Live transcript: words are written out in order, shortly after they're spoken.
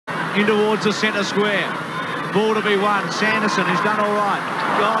in towards the centre square. Ball to be won. Sanderson, who's done all right.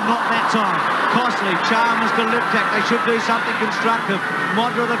 Oh, not that time. Costly, Chalmers to Liptak. They should do something constructive.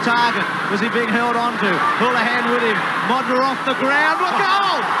 Modra the target. Was he being held on to? Houlihan with him. Modra off the ground. What a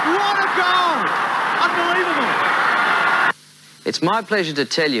goal! What a goal! Unbelievable. It's my pleasure to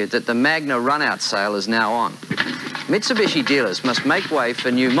tell you that the Magna run-out sale is now on. Mitsubishi dealers must make way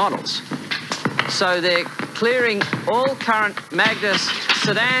for new models. So they're clearing all current Magna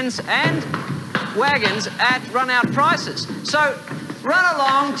sedans and wagons at run-out prices. So run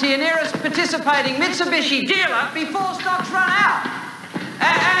along to your nearest participating Mitsubishi dealer before stocks run out.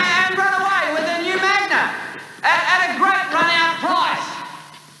 And run away with a new Magna at a great run-out price.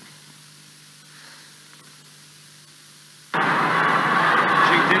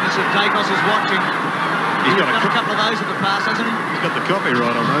 Dennis of Dacos is watching. He's got a couple of those in the past, hasn't he? He's got the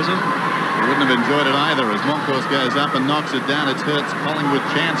copyright on those. He wouldn't have enjoyed it either as Moncourse goes up and knocks it down. It hurts Collingwood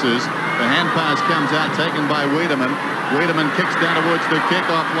chances. The hand pass comes out, taken by Wiedemann. Wiedemann kicks down towards the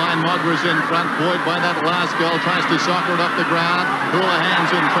kick-off line. Modra's in front, buoyed by that last goal. Tries to soccer it off the ground.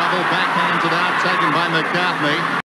 Houlihan's in trouble. Backhands it out, taken by McCartney.